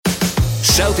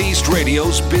Southeast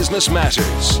Radio's Business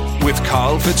Matters with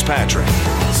Carl Fitzpatrick.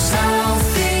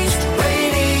 Southeast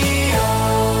Radio.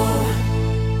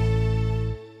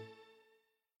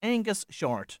 Angus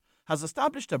Short has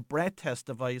established a breath test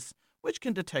device which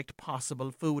can detect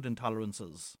possible food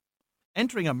intolerances.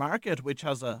 Entering a market which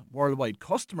has a worldwide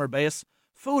customer base,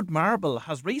 Food Marble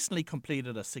has recently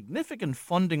completed a significant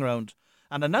funding round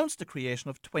and announced the creation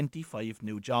of 25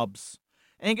 new jobs.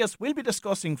 Angus, we'll be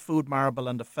discussing Food Marble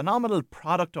and the phenomenal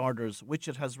product orders which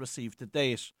it has received to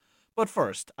date. But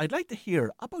first, I'd like to hear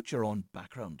about your own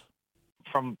background.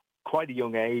 From quite a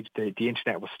young age, the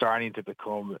internet was starting to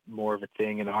become more of a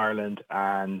thing in Ireland,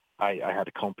 and I had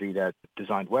a company that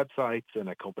designed websites and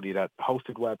a company that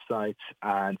hosted websites.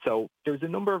 And so there was a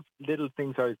number of little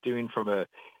things I was doing from a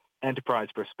enterprise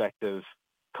perspective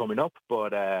coming up.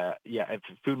 But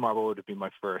Food Marble would have been my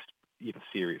first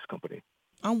serious company.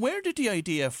 And where did the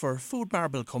idea for Food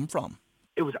Marble come from?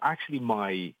 It was actually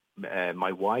my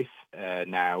wife.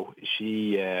 Now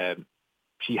she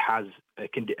has a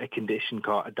condition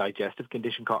called a digestive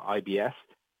condition called IBS,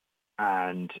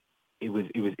 and it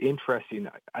was interesting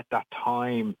at that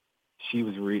time. She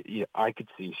was I could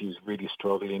see she was really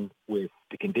struggling with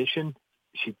the condition.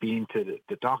 She'd been to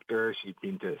the doctor, she'd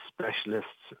been to specialists,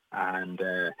 and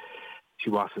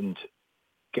she wasn't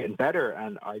getting better.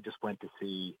 And I just went to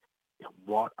see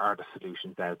what are the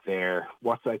solutions out there,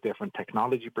 what's out there from a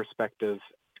technology perspective,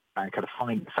 and kind of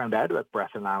found out about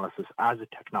breath analysis as a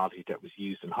technology that was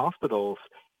used in hospitals,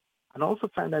 and also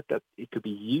found out that it could be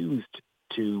used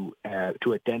to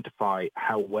identify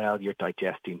how well you're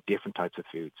digesting different types of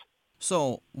foods.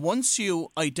 So once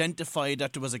you identified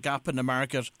that there was a gap in the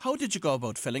market, how did you go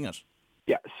about filling it?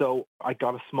 Yeah, so I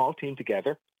got a small team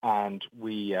together, and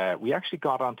we actually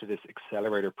got onto this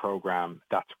accelerator program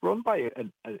that's run by a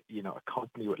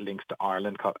company with links to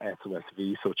Ireland called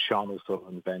SOSV, so it's Sean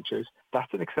O'Sullivan Ventures.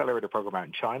 That's an accelerator program out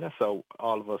in China, so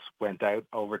all of us went out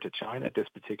over to China, this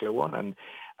particular one, and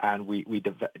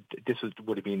this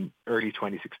would have been early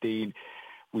 2016.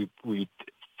 We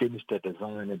finished the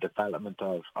design and development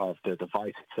of the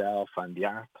device itself and the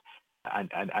app.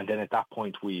 And then at that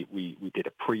point, we did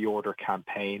a pre-order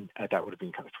campaign. That would have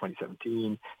been kind of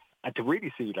 2017. And to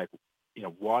really see,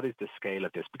 what is the scale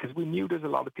of this? Because we knew there's a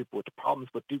lot of people with the problems,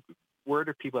 but were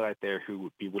there people out there who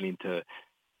would be willing to,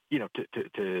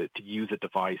 to use a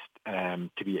device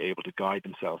to be able to guide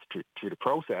themselves through the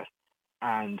process?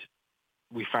 And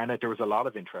we found out there was a lot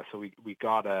of interest. So we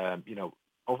got,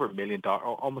 over $1 million,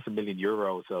 almost €1 million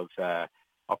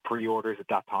of pre-orders at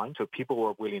that time. So people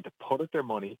were willing to put up their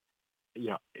money,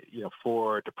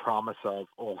 for the promise of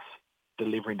us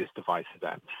delivering this device to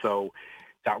them. So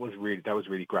that was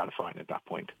really gratifying at that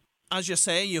point. As you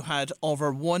say, you had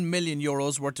over €1 million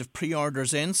worth of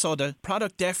pre-orders in, so the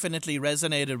product definitely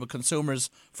resonated with consumers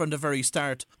from the very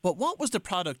start. But what was the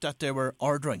product that they were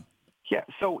ordering? Yeah,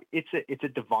 so it's a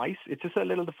device. It's just a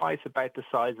little device about the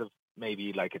size of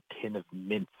maybe like a tin of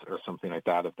mints or something like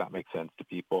that, if that makes sense to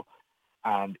people.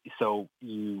 And so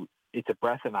it's a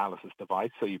breath analysis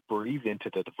device. So you breathe into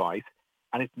the device,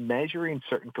 and it's measuring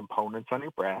certain components on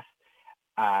your breath,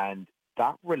 and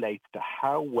that relates to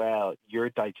how well you're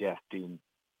digesting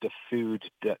the food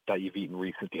that you've eaten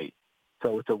recently.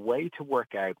 So it's a way to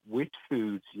work out which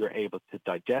foods you're able to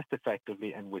digest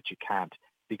effectively and which you can't.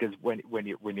 Because when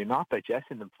you're not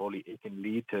digesting them fully, it can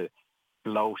lead to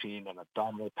bloating and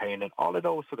abdominal pain and all of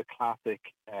those sort of classic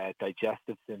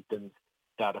digestive symptoms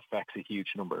that affects a huge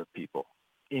number of people.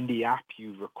 In the app,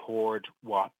 you record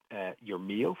what your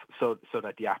meals, so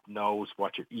that the app knows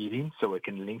what you're eating, so it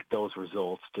can link those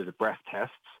results to the breath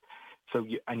tests. So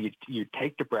you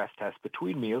take the breath test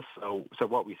between meals. So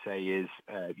what we say is,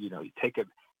 you take it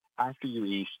after you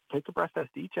eat, take a breath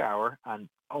test each hour, and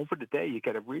over the day you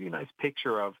get a really nice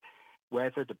picture of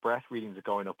whether the breath readings are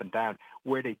going up and down.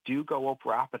 Where they do go up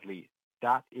rapidly,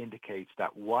 that indicates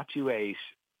that what you ate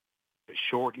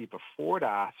shortly before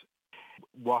that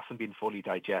wasn't being fully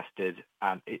digested,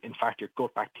 and in fact your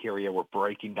gut bacteria were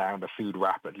breaking down the food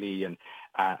rapidly, and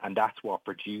that's what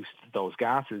produced those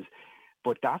gases.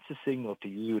 But that's a signal to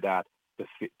you that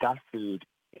that food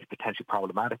is potentially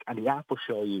problematic, and the app will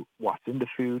show you what's in the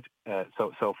food.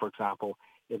 So for example,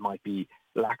 it might be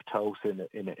lactose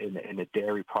in a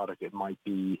dairy product. It might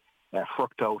be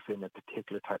fructose in a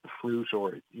particular type of fruit,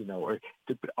 or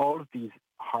all of these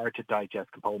hard to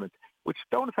digest components, which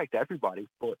don't affect everybody.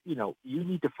 But you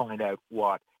need to find out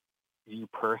what you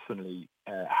personally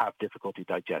have difficulty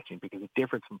digesting, because it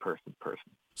differs from person to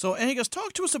person. So Angus,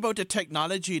 talk to us about the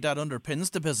technology that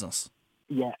underpins the business.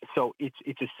 Yeah, so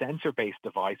it's a sensor-based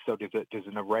device. So there's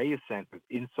an array of sensors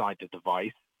inside the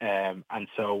device, and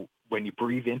so when you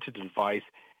breathe into the device,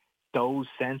 those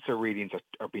sensor readings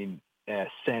are being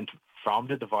sent from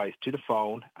the device to the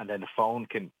phone, and then the phone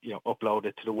can upload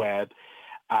it to the web,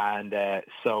 and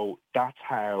so that's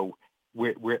how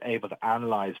we're able to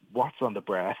analyze what's on the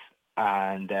breath,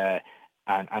 and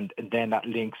then that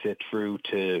links it through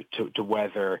to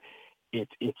whether it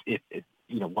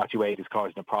what you ate is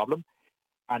causing a problem.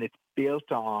 And it's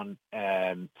built on,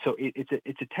 so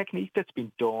it's a technique that's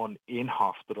been done in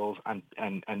hospitals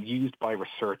and used by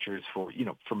researchers for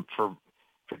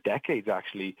decades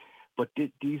actually. But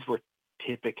these were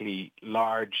typically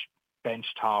large,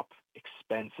 benchtop,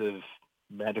 expensive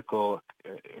medical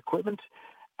equipment.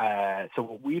 So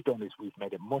what we've done is we've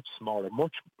made it much smaller,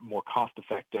 much more cost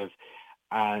effective.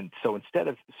 And so instead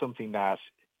of something that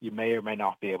you may or may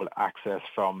not be able to access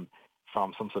from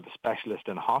some sort of specialist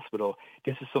in a hospital,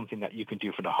 this is something that you can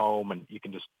do for the home, and you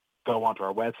can just go onto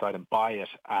our website and buy it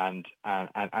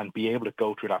and be able to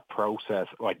go through that process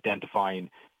of identifying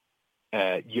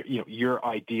your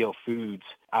ideal foods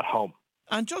at home.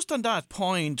 And just on that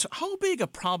point, how big a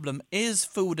problem is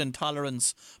food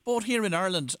intolerance, both here in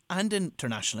Ireland and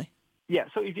internationally? Yeah,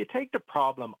 so if you take the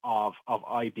problem of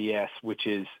IBS, which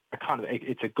is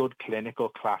it's a good clinical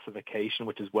classification,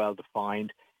 which is well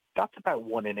defined, that's about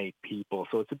 1 in 8 people.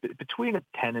 So it's between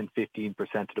 10 and 15%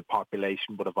 of the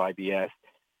population would have IBS.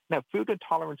 Now, food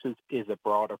intolerance is a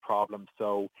broader problem,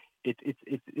 so it's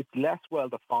less well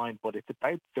defined, but it's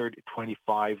about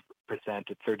 25%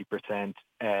 to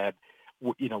 30%.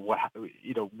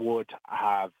 Would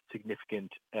have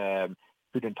significant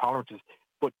food intolerances,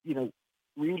 but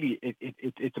really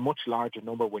it's a much larger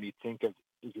number when you think of,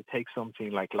 if you take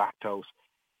something like lactose.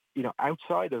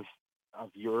 Outside of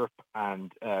Europe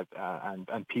and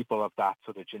people of that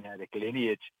sort of genetic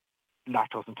lineage,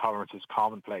 lactose intolerance is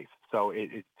commonplace. So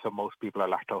so most people are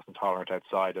lactose intolerant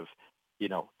outside of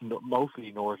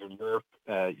mostly Northern Europe,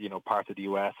 parts of the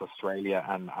US, Australia,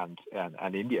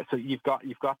 and India. So you've got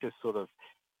this sort of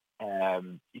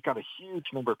you've got a huge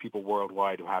number of people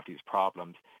worldwide who have these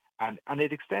problems, and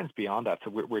it extends beyond that.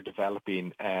 So we're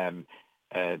developing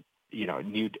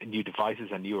new devices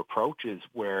and new approaches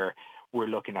where we're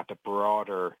looking at the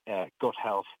broader gut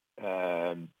health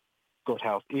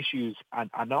issues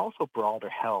and also broader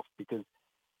health, because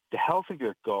the health of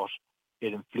your gut,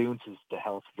 it influences the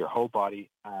health of your whole body,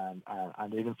 and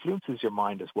it influences your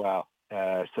mind as well.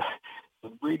 So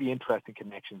really interesting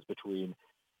connections between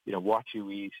what you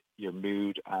eat, your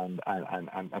mood, and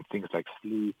things like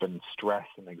sleep and stress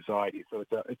and anxiety. So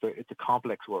it's a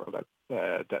complex world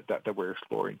that we're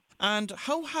exploring. And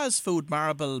how has Food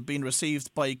Marble been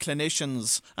received by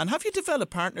clinicians? And have you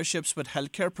developed partnerships with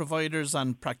healthcare providers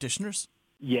and practitioners?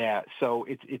 Yeah, so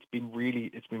it's been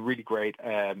really great,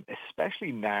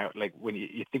 especially now. Like when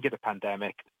you think of the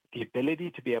pandemic, the ability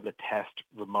to be able to test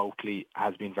remotely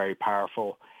has been very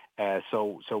powerful.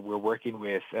 So we're working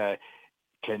with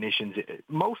clinicians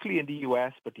mostly in the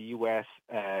US, but the US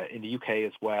in the UK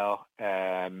as well,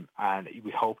 and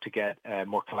we hope to get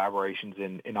more collaborations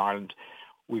in Ireland.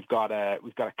 We've got a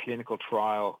clinical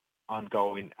trial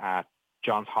ongoing at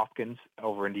Johns Hopkins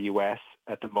over in the US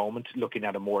at the moment, looking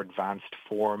at a more advanced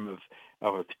form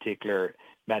of a particular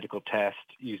medical test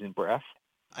using breath.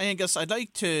 Angus, I'd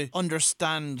like to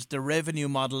understand the revenue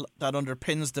model that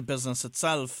underpins the business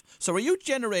itself. So are you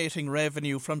generating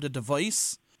revenue from the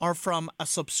device or from a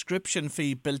subscription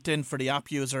fee built in for the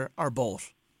app user, or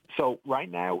both? So right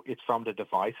now it's from the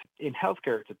device. In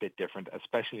healthcare, it's a bit different,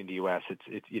 especially in the US.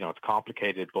 It's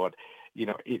complicated, but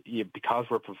because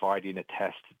we're providing a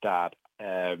test that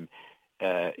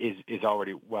is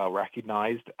already well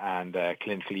recognized and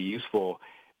clinically useful,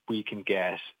 we can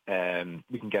get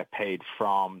paid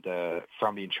from the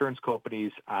insurance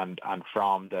companies and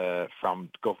from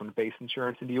government-based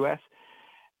insurance in the US.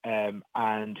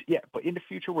 But in the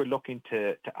future, we're looking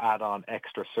to add on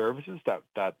extra services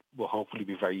that will hopefully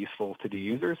be very useful to the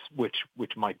users, which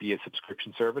might be a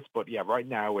subscription service. But yeah, right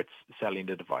now it's selling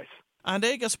the device. And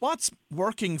Angus, what's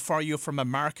working for you from a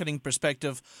marketing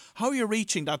perspective? How are you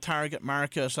reaching that target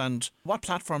market, and what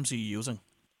platforms are you using?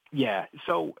 Yeah,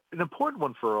 so an important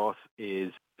one for us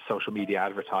is social media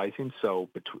advertising. So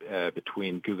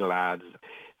between Google Ads,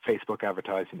 Facebook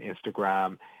advertising,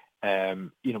 Instagram.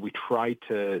 We try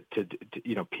to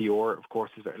PR, of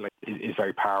course, is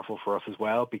very powerful for us as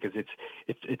well, because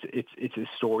it's a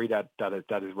story that has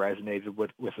resonated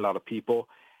with a lot of people,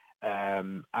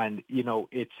 and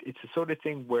it's the sort of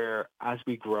thing where as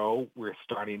we grow, we're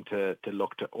starting to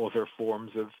look to other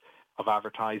forms of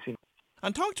advertising.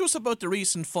 And talk to us about the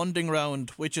recent funding round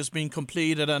which has been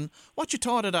completed, and what you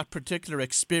thought of that particular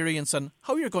experience and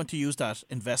how you're going to use that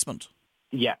investment.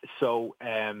 Yeah, so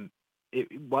it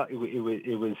was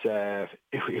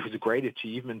a great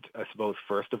achievement, I suppose.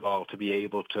 First of all, to be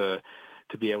able to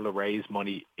raise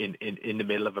money in the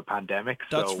middle of a pandemic.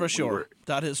 That's for sure.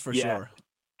 That is for sure.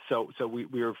 So we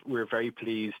were very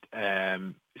pleased.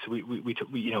 So we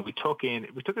took in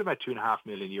about €2.5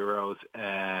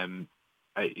 million.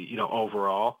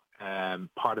 Overall.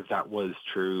 Part of that was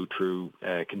through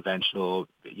conventional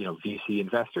VC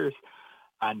investors,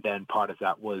 and then part of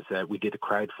that was we did a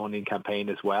crowdfunding campaign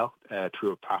as well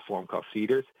through a platform called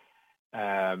Seedrs,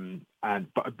 and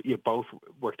both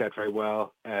worked out very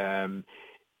well. And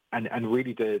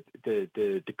really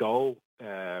the goal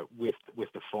with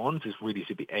the funds is really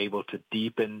to be able to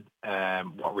deepen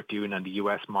what we're doing on the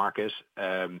US market,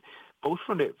 both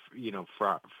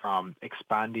from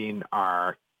expanding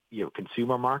our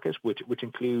consumer market, which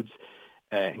includes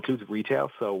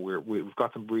retail. So we've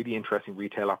got some really interesting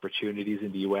retail opportunities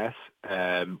in the US,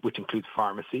 which includes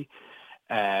pharmacy.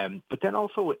 But then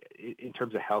also in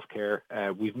terms of healthcare,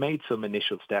 we've made some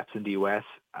initial steps in the US,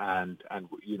 and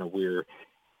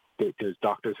there's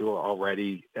doctors who are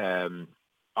already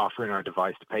offering our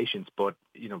device to patients. But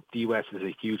the US is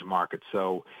a huge market,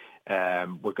 so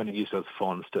we're going to use those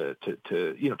funds to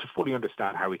fully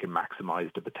understand how we can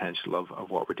maximise the potential of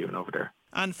what we're doing over there.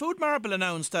 And Food Marble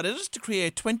announced that it is to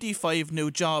create 25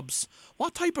 new jobs.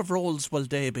 What type of roles will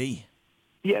they be?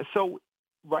 Yeah, so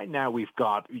right now we've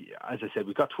got, as I said,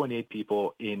 we've got 28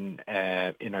 people in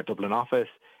our Dublin office.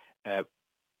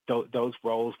 Those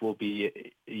roles will be,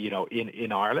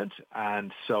 in Ireland,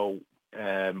 and so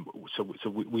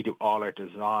we do all our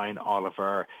design, all of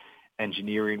our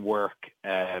engineering work,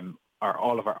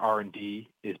 all of our R&D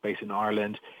is based in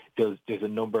Ireland. There's a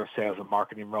number of sales and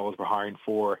marketing roles we're hiring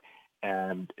for,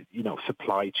 and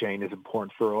supply chain is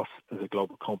important for us as a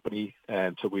global company,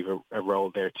 so we've a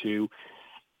role there too.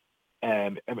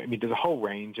 There's a whole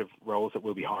range of roles that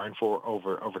we'll be hiring for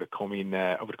over the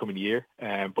coming year.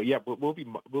 But yeah, we'll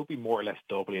be more or less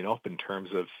doubling up in terms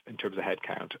of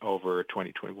headcount over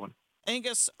 2021.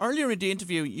 Angus, earlier in the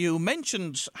interview, you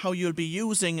mentioned how you'll be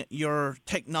using your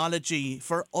technology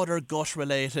for other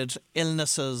gut-related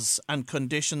illnesses and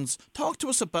conditions. Talk to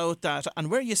us about that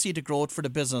and where you see the growth for the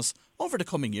business over the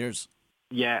coming years.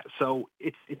 Yeah, so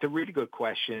it's a really good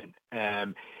question.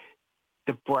 The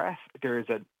breath, there's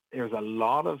a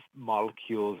lot of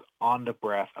molecules on the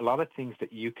breath, a lot of things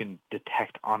that you can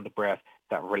detect on the breath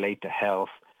that relate to health.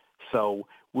 So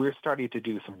we're starting to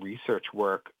do some research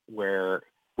work where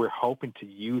we're hoping to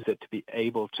use it to be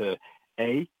able to,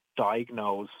 A,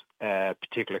 diagnose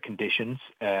particular conditions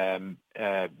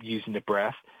using the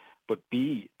breath, but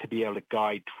B, to be able to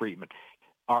guide treatment.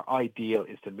 Our ideal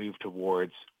is to move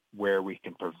towards where we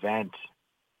can prevent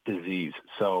disease.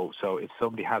 So if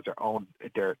somebody has their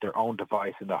own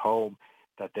device in the home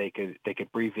that they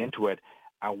could breathe into it,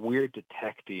 and we're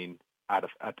detecting at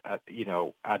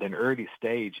an early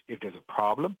stage if there's a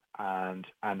problem, and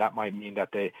that might mean that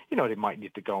they might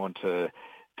need to go to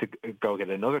go get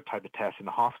another type of test in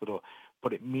the hospital,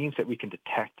 but it means that we can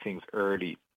detect things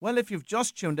early. Well, if you've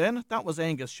just tuned in, that was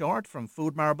Angus Short from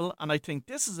Food Marble, and I think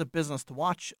this is a business to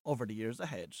watch over the years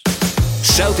ahead.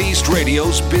 Southeast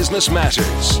Radio's Business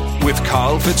Matters with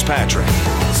Carl Fitzpatrick.